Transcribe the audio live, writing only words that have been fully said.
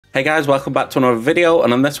Hey guys, welcome back to another video,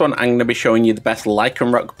 and on this one I'm going to be showing you the best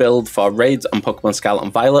Lycanroc build for raids on Pokemon Scarlet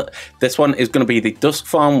and Violet. This one is going to be the Dusk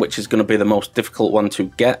form, which is going to be the most difficult one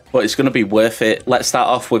to get, but it's going to be worth it. Let's start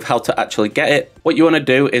off with how to actually get it. What you want to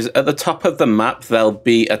do is at the top of the map there'll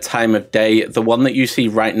be a time of day. The one that you see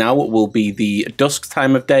right now will be the Dusk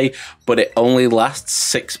time of day, but it only lasts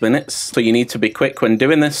 6 minutes, so you need to be quick when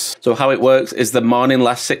doing this. So how it works is the morning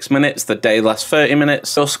lasts 6 minutes, the day lasts 30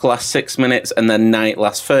 minutes, Dusk lasts 6 minutes, and then night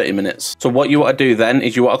lasts 30 minutes. So what you want to do then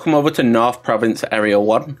is you want to come over to North Province Area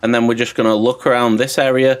 1, and then we're just going to look around this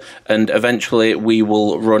area, and eventually we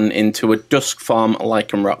will run into a Dusk form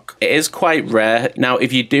Lycanroc. It is quite rare. Now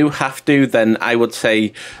if you do have to, then I would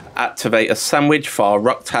say activate a sandwich for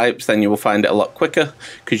rock types, then you will find it a lot quicker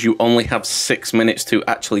because you only have 6 minutes to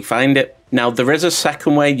actually find it. Now there is a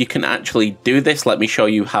second way you can actually do this. Let me show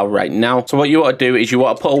you how right now. So what you want to do is you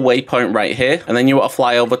want to put a waypoint right here, and then you want to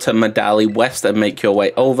fly over to Medali West and make your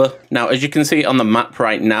way over. Now as you can see on the map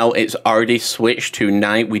right now, it's already switched to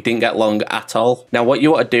night. We didn't get long at all. Now what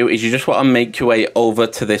you want to do is you just want to make your way over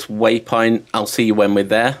to this waypoint. I'll see you when we're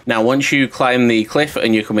there. Now once you climb the cliff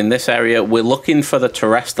and you come in this area, we're looking for the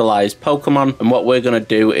terrestrialized Pokemon, and what we're going to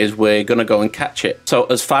do is we're going to go and catch it. So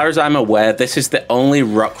as far as I'm aware, this is the only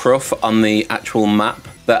Rockruff on the actual map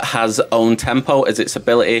that has own tempo as its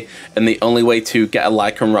ability, and the only way to get a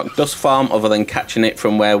Lycanroc Dusk form other than catching it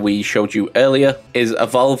from where we showed you earlier is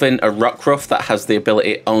evolving a Rockruff that has the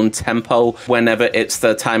ability own tempo whenever it's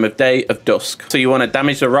the time of day of Dusk. So you want to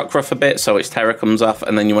damage the Rockruff a bit so its Tera comes off,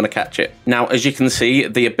 and then you want to catch it. Now as you can see,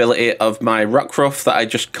 the ability of my Rockruff that I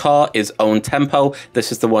just caught is own tempo.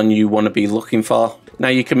 This is the one you want to be looking for. Now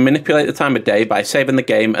you can manipulate the time of day by saving the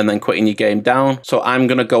game and then quitting your game down. So I'm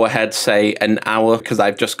going to go ahead, say an hour, because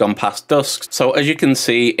I've just gone past dusk. So as you can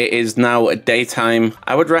see, it is now daytime.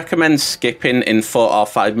 I would recommend skipping in 4 or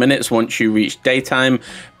 5 minutes once you reach daytime,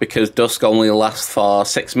 because dusk only lasts for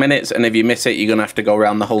 6 minutes, and if you miss it, you're going to have to go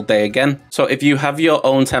around the whole day again. So if you have your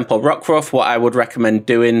own tempo Rockruff, what I would recommend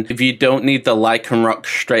doing, if you don't need the Lycanroc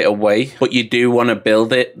straight away, but you do want to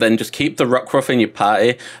build it, then just keep the Rockruff in your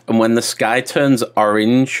party, and when the sky turns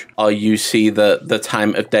orange, or you see that the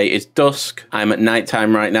time of day is dusk, I'm at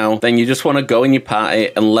nighttime right now, then you just want to go in your party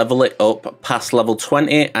and level it up past level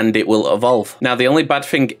 20, and it will evolve. Now the only bad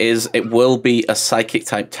thing is it will be a psychic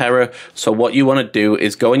type Tera, so what you want to do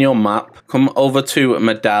is go in your map, come over to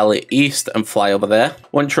Medali East and fly over there.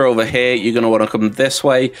 Once you're over here, you're going to want to come this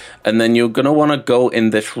way, and then you're going to want to go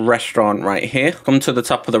in this restaurant right here. Come to the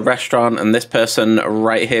top of the restaurant, and this person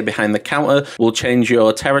right here behind the counter will change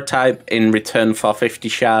your Tera type in return for 50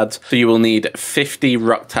 shards. So you will need 50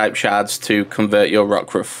 rock type shards to convert your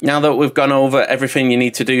Rockruff. Now that we've gone over everything you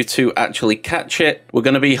need to do to actually catch it, we're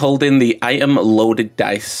going to be holding the item loaded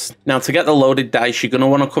dice. Now to get the loaded dice, you're going to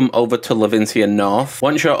want to come over to Levincia North.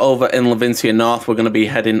 Once you're over in Levincia North, we're going to be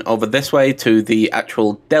heading over this way to the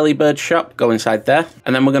actual Delibird shop. Go inside there,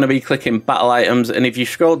 and then we're going to be clicking battle items, and if you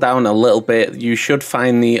scroll down a little bit, you should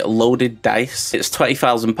find the loaded dice. It's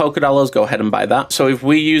 20,000 Pokedollars. Go ahead and buy that. So if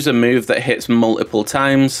we use a move that hits multiple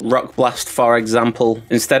times, Rock Blast for example,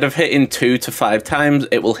 instead of hitting 2 to 5 times,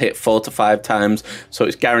 it will hit 4 to 5 times, so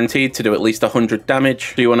it's guaranteed to do at least 100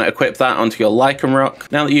 damage. So you want to equip that onto your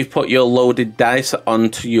Lycanroc. Now that you've put your loaded dice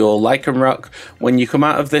onto your Lycanroc, when you come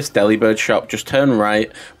out of this Delibird shop, just turn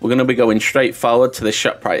right. We're going to be going straight forward to this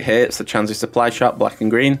shop right here. It's the Chansey Supply Shop, black and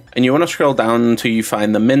green, and you want to scroll down until you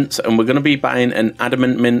find the mints, and we're going to be buying an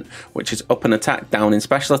adamant mint, which is up in attack, down in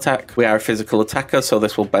special attack. We are a physical attacker, so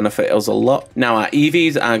this will benefit us a lot. Now our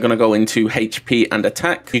EVs are going to go into HP and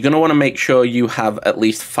attack. You're going to want to make sure you have at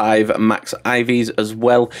least 5 max IVs as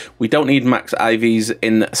well. We don't need max IVs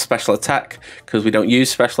in special attack because we don't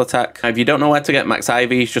use special attack. Now, if you don't know where to get max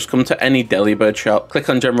IVs, just come to any Delibird shop, click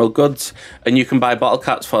on general goods, and you can buy bottle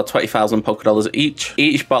caps for 20,000 Pokedollars each.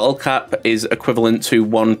 Each bottle cap is equivalent to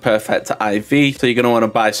 1 perfect IV, so you're going to want to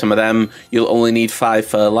buy some of them. You'll only need 5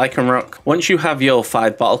 for Lycanroc. Once you have your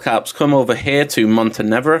 5 bottle caps, come over here to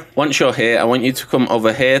Montenevera. Once you're here, I want you to come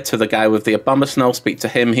over here to the guy with the Abomasnow, speak to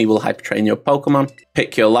him, he will hyper train your Pokemon.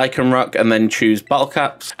 Pick your Lycanroc and then choose bottle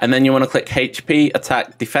caps, and then you want to click HP,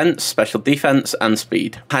 attack, defense, special defense, and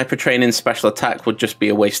speed. Hyper training special attack would just be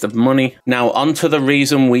a waste of money. Now on to the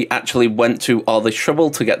reason we actually went to all this trouble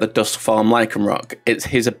to get the Dusk form Lycanroc. It's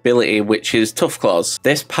his ability, which is Tough Claws.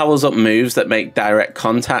 This powers up moves that make direct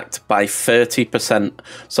contact by 30%,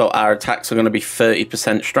 so our attacks are going to be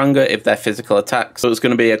 30% stronger if they're physical attacks, so it's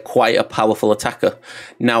going to be quite a powerful attacker.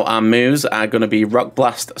 Now our moves are going to be Rock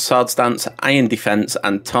Blast, Sword Stance, Iron Defense,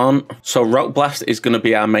 and Taunt. So Rock Blast Blast is going to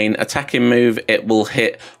be our main attacking move. It will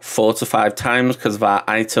hit 4 to 5 times because of our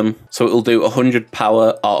item. So it will do 100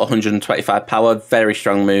 power or 125 power. Very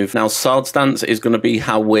strong move. Now Swords Dance is going to be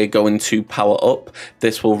how we're going to power up.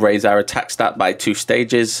 This will raise our attack stat by 2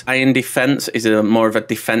 stages. Iron Defense is more of a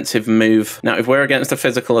defensive move. Now if we're against a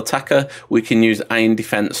physical attacker, we can use Iron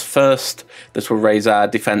Defense first. This will raise our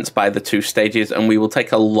defense by the 2 stages and we will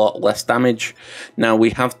take a lot less damage. Now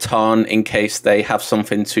we have Taunt in case they have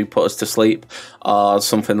something to put us to sleep or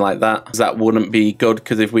something like that. That wouldn't be good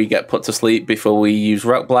because if we get put to sleep before we use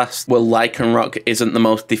Rock Blast, well, Lycanroc isn't the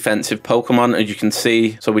most defensive Pokemon, as you can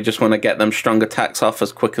see, so we just want to get them strong attacks off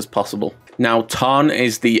as quick as possible. Now Taunt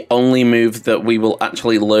is the only move that we will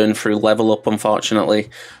actually learn through level up, unfortunately.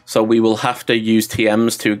 So we will have to use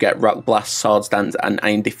TMs to get Rock Blast, Swords Dance and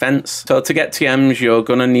Iron Defense. So to get TMs, you're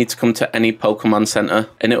going to need to come to any Pokemon Center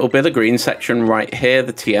and it will be the green section right here,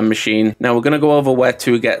 the TM machine. Now we're going to go over where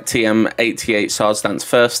to get TM 88 Swords Dance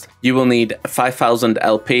first. You will need 5000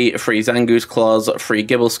 LP, 3 Zangoose Claws, 3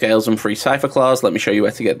 Gibble Scales and 3 Cypher Claws. Let me show you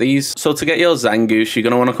where to get these. So to get your Zangoose, you're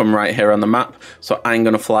going to want to come right here on the map. So I'm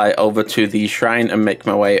going to fly over to the shrine and make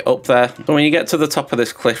my way up there. So when you get to the top of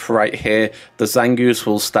this cliff right here, the Zangoose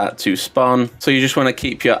will start to spawn. So you just want to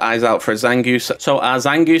keep your eyes out for a Zangoose. So our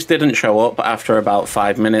Zangoose didn't show up after about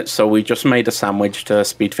 5 minutes, so we just made a sandwich to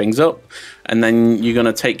speed things up. And then you're going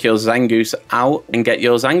to take your Zangoose out and get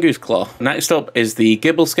your Zangoose Claw. Next up is the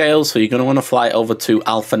Gibble Scales, so you're going to want to fly over to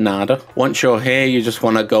Alpha Nada. Once you're here, you just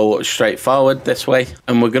want to go straight forward this way.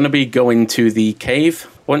 And we're going to be going to the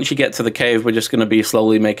cave. Once you get to the cave, we're just going to be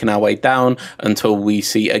slowly making our way down until we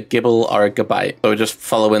see a Gibble or a Gabite. So we're just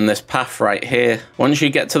following this path right here. Once you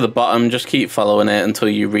get to the bottom, just keep following it until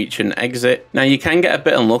you reach an exit. Now you can get a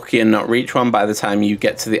bit unlucky and not reach one by the time you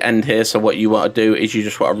get to the end here. So what you want to do is you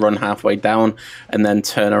just want to run halfway down and then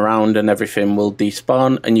turn around and everything will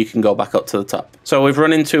despawn and you can go back up to the top. So we've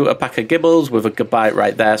run into a pack of Gibbles with a Gabite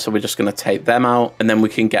right there. So we're just going to take them out and then we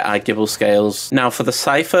can get our Gibble Scales. Now for the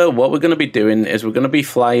Cypher, what we're going to be doing is we're going to be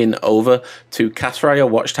flying over to Casraya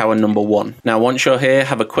Watchtower number 1. Now once you're here,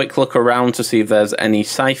 have a quick look around to see if there's any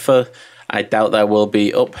Cypher. I doubt there will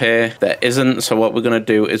be up here. There isn't, so what we're going to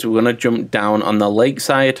do is we're going to jump down on the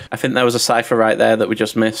lakeside. I think there was a Cypher right there that we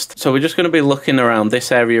just missed. So we're just going to be looking around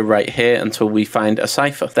this area right here until we find a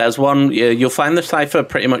Cypher. There's one, you'll find the Cypher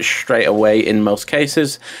pretty much straight away in most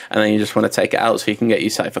cases, and then you just want to take it out so you can get your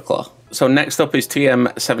Cypher Claw. So next up is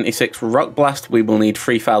TM76 Rock Blast. We will need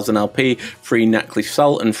 3000 LP, 3 Knackley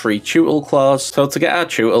Salt and 3 Tootle Claws. So to get our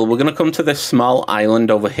Tootle, we're going to come to this small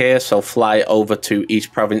island over here. So fly over to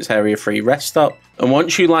East Province Area 3 Rest Stop. And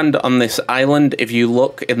once you land on this island, if you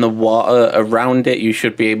look in the water around it, you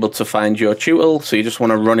should be able to find your Tootle. So you just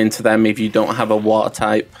want to run into them if you don't have a water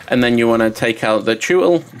type. And then you want to take out the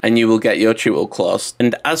Tootle and you will get your Tootle Claws.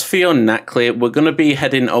 And as for your Knackley, we're going to be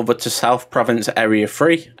heading over to South Province Area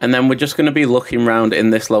 3. And then we're just going to be looking around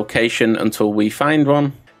in this location until we find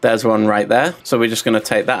one. There's one right there. So we're just going to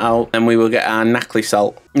take that out and we will get our Knackley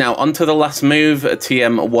Salt. Now onto the last move,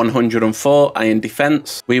 TM 104 Iron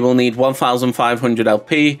Defense. We will need 1500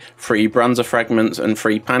 LP, 3 Bronzer Fragments and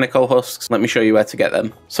 3 Pineco Husks. Let me show you where to get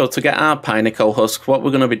them. So to get our Pineco Husk, what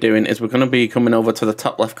we're going to be doing is we're going to be coming over to the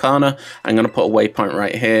top left corner. I'm going to put a waypoint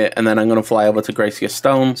right here and then I'm going to fly over to Gracia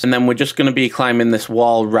Stones. And then we're just going to be climbing this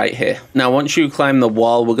wall right here. Now once you climb the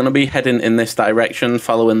wall, we're going to be heading in this direction,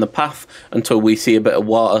 following the path until we see a bit of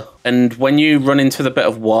water. And when you run into the bit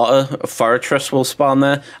of water, a Fortress will spawn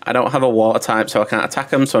there. I don't have a water type, so I can't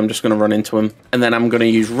attack them, so I'm just going to run into them. And then I'm going to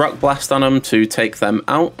use Rock Blast on them to take them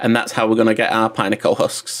out, and that's how we're going to get our Pineco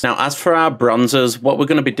Husks. Now, as for our Bronzers, what we're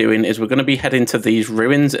going to be doing is we're going to be heading to these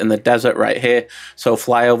ruins in the desert right here. So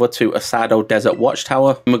fly over to Asado Desert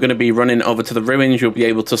Watchtower, and we're going to be running over to the ruins. You'll be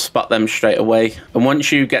able to spot them straight away. And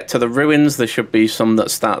once you get to the ruins, there should be some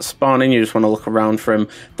that start spawning. You just want to look around for them.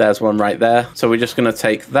 There's one right there. So we're just going to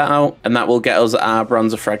take that out, and that will get us our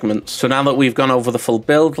Bronzer Fragments. So now that we've gone over the full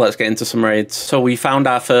build, let's get into some raids. So we found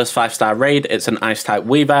our first 5-star raid. It's an Ice type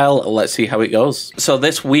Weavile. Let's see how it goes. So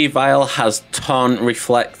this Weavile has Taunt,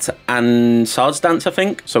 Reflect and Swords Dance, I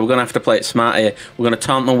think. So we're going to have to play it smart here. We're going to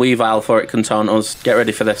taunt the Weavile before it can taunt us. Get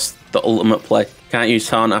ready for this, the ultimate play. Can't use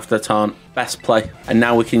Taunt after Taunt. Best play. And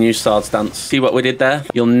now we can use Swords Dance. See what we did there?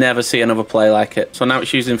 You'll never see another play like it. So now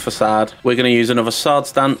it's using Facade. We're going to use another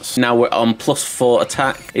Swords Dance. Now we're on +4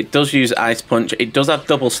 attack. It does use Ice Punch. It does have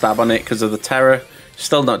double stab on it because of the Terror.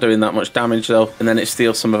 Still not doing that much damage though. And then it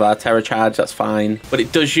steals some of our Terra charge, that's fine. But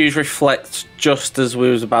it does use Reflect just as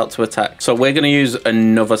we was about to attack. So we're going to use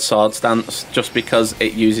another Sword Stance just because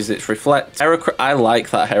it uses its Reflect. I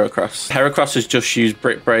like that Heracross. Heracross has just used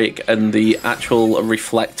Brick Break and the actual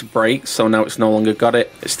Reflect breaks, so now it's no longer got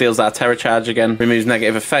it. It steals our Terra charge again, removes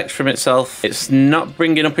negative effects from itself. It's not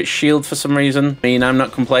bringing up its shield for some reason. I mean, I'm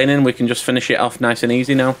not complaining. We can just finish it off nice and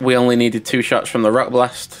easy now. We only needed 2 shots from the Rock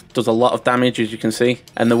Blast. Does a lot of damage, as you can see.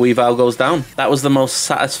 And the Weavile goes down. That was the most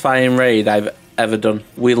satisfying raid I've ever done.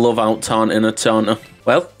 We love out-taunting a taunter.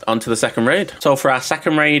 Well, on to the second raid. So for our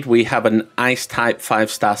second raid, we have an Ice-type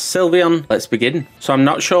 5-star Sylveon. Let's begin. So I'm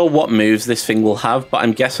not sure what moves this thing will have, but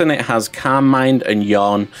I'm guessing it has Calm Mind and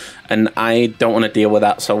Yawn, and I don't want to deal with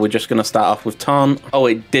that, so we're just going to start off with Taunt. Oh,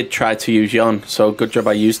 it did try to use Yawn, so good job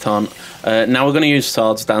I used Taunt. Now we're going to use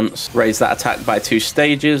Swords Dance, raise that attack by 2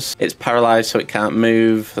 stages. It's paralyzed, so it can't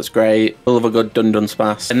move. That's great. We'll have a good Dun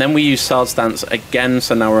Smash. And then we use Swords Dance again,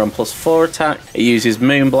 so now we're on +4 attack. It uses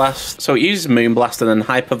Moonblast. So it uses Moonblast and then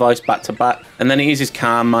Hyper Voice back to back. And then it uses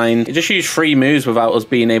Calm Mind. It just used 3 moves without us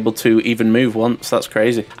being able to even move once. That's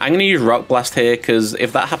crazy. I'm going to use Rock Blast here, because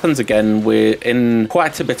if that happens again, we're in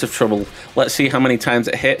quite a bit of trouble. Let's see how many times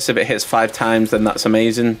it hits. If it hits 5 times, then that's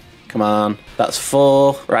amazing. Come on. That's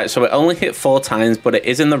 4. Right, so it only hit 4 times, but it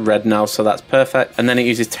is in the red now, so that's perfect. And then it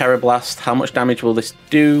uses Terra Blast. How much damage will this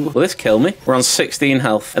do? Will this kill me? We're on 16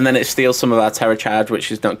 health. And then it steals some of our Terra charge, which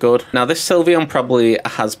is not good. Now, this Sylveon probably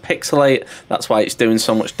has Pixelate. That's why it's doing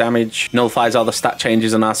so much damage. Nullifies all the stat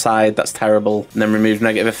changes on our side. That's terrible. And then removes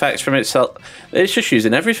negative effects from itself. It's just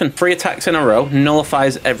using everything. 3 attacks in a row.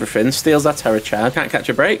 Nullifies everything. Steals our Terra charge. Can't catch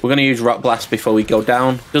a break. We're going to use Rock Blast before we go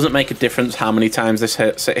down. Doesn't make a difference how many times this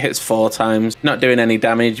hits. It hits 4 times. Not doing any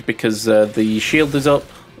damage because the shield is up.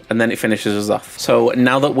 And then it finishes us off. So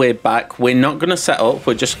now that we're back, we're not going to set up.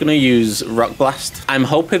 We're just going to use Rock Blast. I'm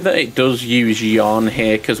hoping that it does use Yawn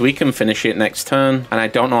here, because we can finish it next turn. And I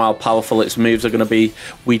don't know how powerful its moves are going to be.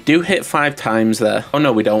 We do hit 5 times there. Oh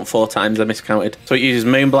no, we don't. 4 times. I miscounted. So it uses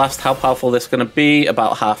Moonblast. How powerful this is going to be?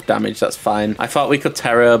 About half damage. That's fine. I thought we could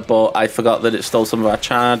Terra, but I forgot that it stole some of our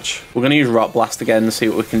charge. We're going to use Rock Blast again and see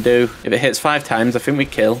what we can do. If it hits 5 times, I think we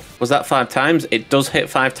kill. Was that 5 times? It does hit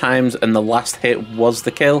 5 times, and the last hit was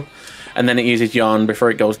the kill. And then it uses Yawn before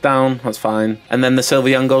it goes down. That's fine. And then the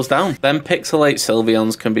Sylveon goes down. Then Pixelate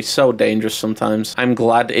Sylveons can be so dangerous sometimes. I'm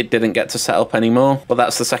glad it didn't get to set up anymore. But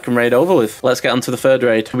that's the second raid over with. Let's get on to the third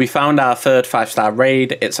raid. We found our third 5-star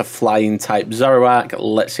raid. It's a flying type Zoroark.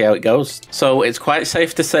 Let's see how it goes. So it's quite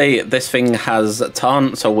safe to say this thing has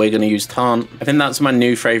Taunt, so we're going to use Taunt. I think that's my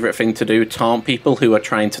new favourite thing to do. Taunt people who are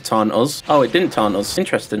trying to taunt us. Oh, it didn't taunt us.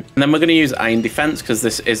 Interesting. And then we're going to use Iron Defense, because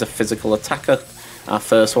this is a physical attacker. Our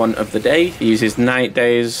first one of the day. It uses Night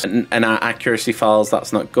Days, and our accuracy falls.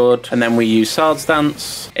 That's not good. And then we use Swords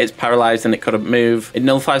Dance. It's paralyzed and it couldn't move. It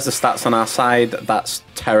nullifies the stats on our side. That's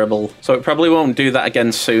terrible. So it probably won't do that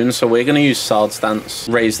again soon. So we're going to use Swords Dance.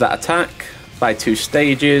 Raise that attack by 2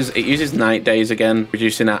 stages. It uses Night Days again,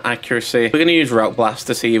 reducing our accuracy. We're going to use Rock Blast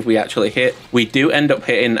to see if we actually hit. We do end up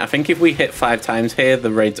hitting. I think if we hit 5 times here,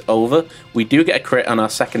 the raid's over. We do get a crit on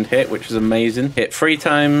our second hit, which is amazing. Hit 3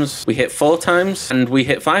 times, we hit 4 times, and we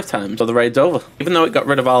hit 5 times, so the raid's over. Even though it got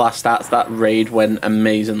rid of all our stats, that raid went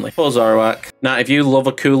amazingly. Poor Zoroark. Now, if you love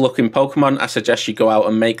a cool looking Pokemon, I suggest you go out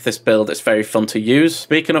and make this build. It's very fun to use.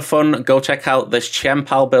 Speaking of fun, go check out this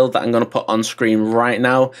Chien-Pao build that I'm going to put on screen right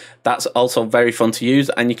now. That's also very fun to use,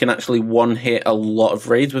 and you can actually one-hit a lot of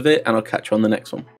raids with it, and I'll catch you on the next one.